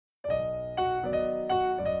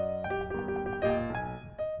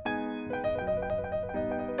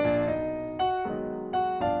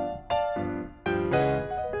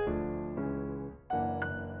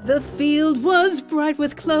The field was bright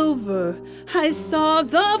with clover. I saw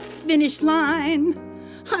the finish line.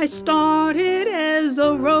 I started as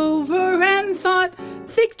a rover and thought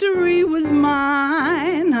victory was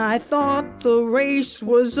mine. I thought the race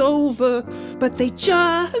was over, but they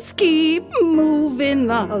just keep moving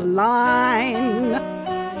the line.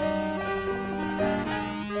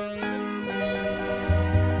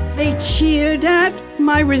 They cheered at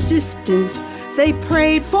my resistance. They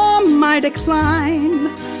prayed for my decline.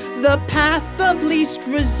 The path of least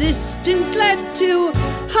resistance led to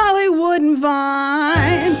Hollywood and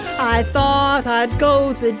Vine. I thought I'd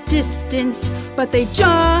go the distance, but they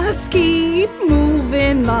just keep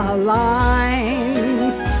moving the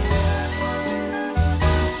line.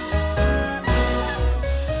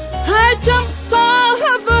 I jumped all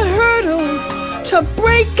of the hurdles to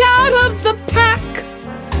break out of the pack.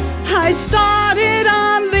 I started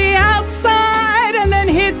on the outside and then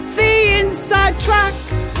hit the inside track.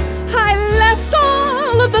 I left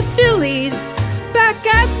all of the fillies back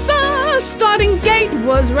at the starting gate.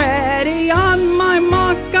 Was ready, on my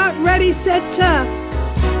mark, got ready, set to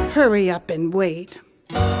hurry up and wait.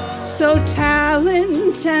 So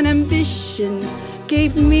talent and ambition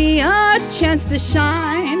gave me a chance to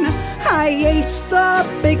shine. I aced the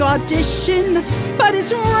big audition, but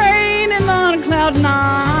it's raining on cloud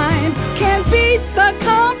 9. Can't beat the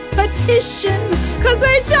competition, 'cause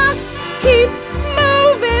they just keep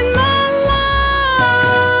moving the line.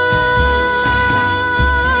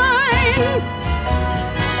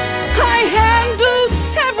 I handled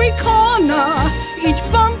every corner, each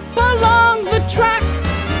bump along the track.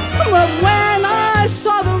 But when I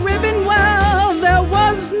saw the ribbon, well, there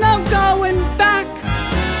was no going back.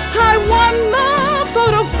 I won the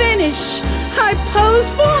photo finish. I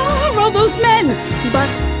posed for all those men. But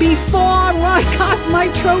before I got my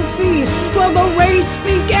trophy, well, the race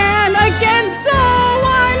began again. So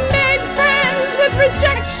I made friends with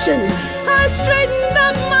rejection. I straightened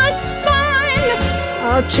up my spine.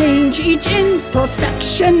 I'll change each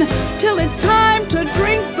imperfection till it's time to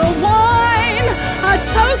drink the wine. A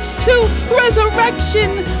toast to resurrection,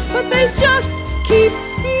 but they just keep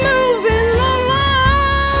moving the line.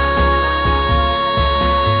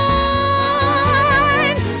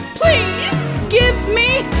 Please give me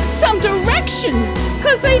some direction,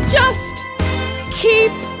 'cause they just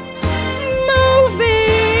keep